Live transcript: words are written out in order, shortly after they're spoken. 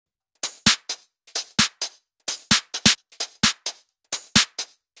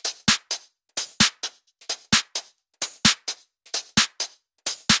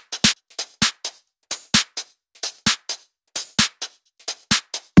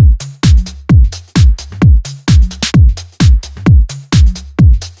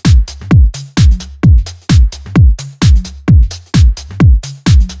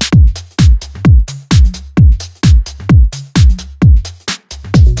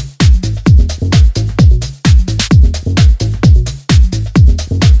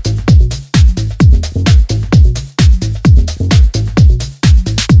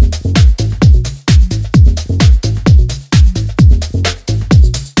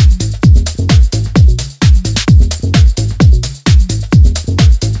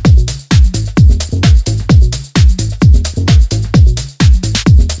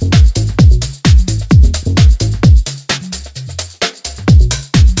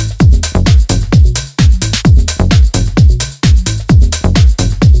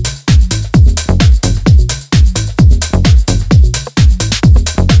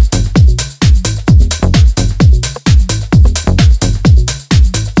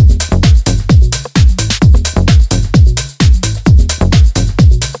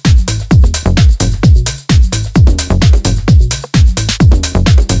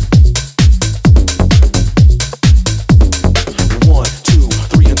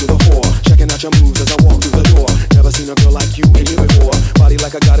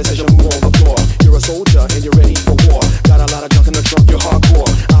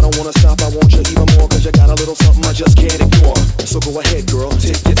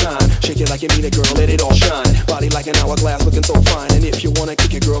Take your time, shake it like you mean it, girl, let it all shine. Body like an hourglass, looking so fine. And if you wanna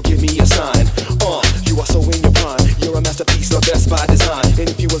kick it, girl, give me a sign. You are so in your prime. You're a masterpiece, the best by design. And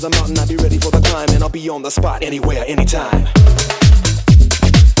if you was a mountain, I'd be ready for the climb. And I'll be on the spot, anywhere, anytime.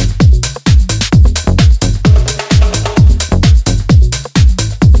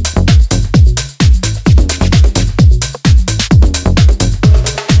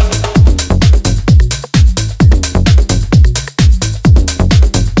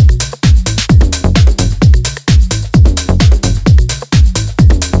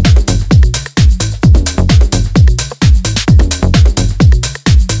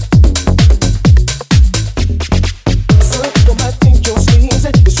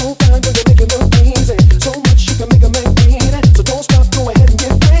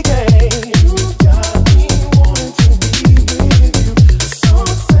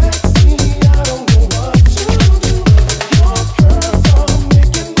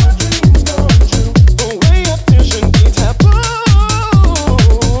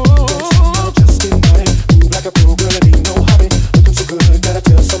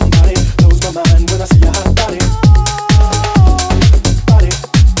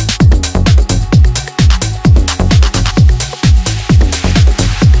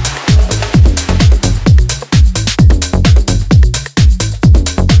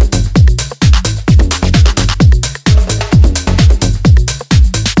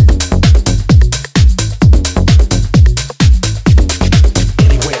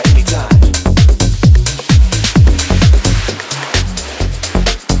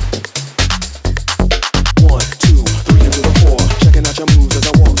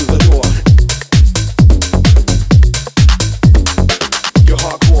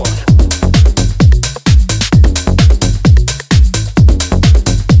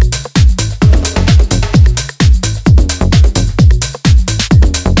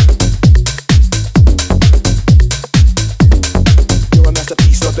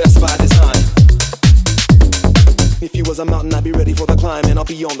 A mountain, I'd be ready for the climb, and I'll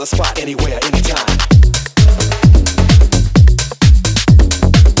be on the spot, anywhere, anytime.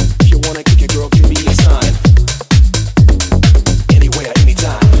 If you wanna kick it, girl, give me a sign. Anywhere,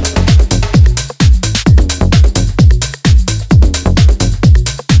 anytime.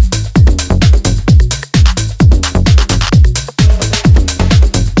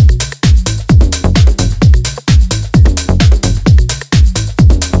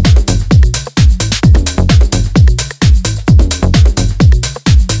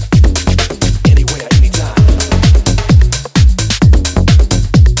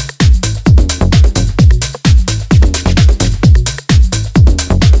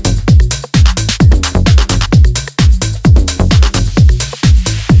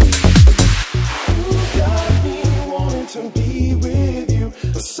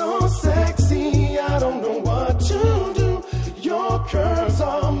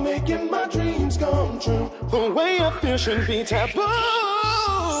 The way I feel shouldn't be taboo. Don't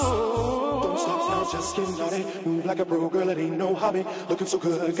stop now, just get naughty. Move like a pro, girl, it ain't no hobby. Looking so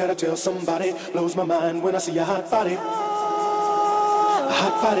good, gotta tell somebody. Blows my mind when I see a hot body. A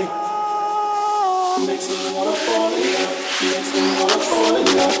hot body makes me wanna fall in love. Makes me wanna fall in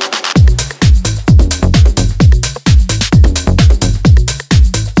love.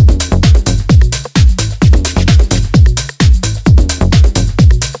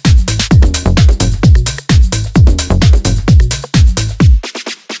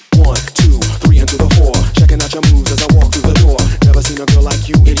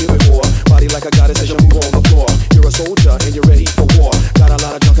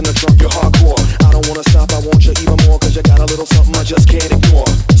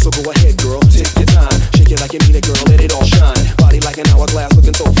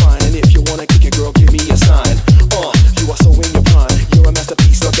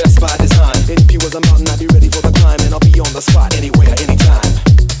 Spot.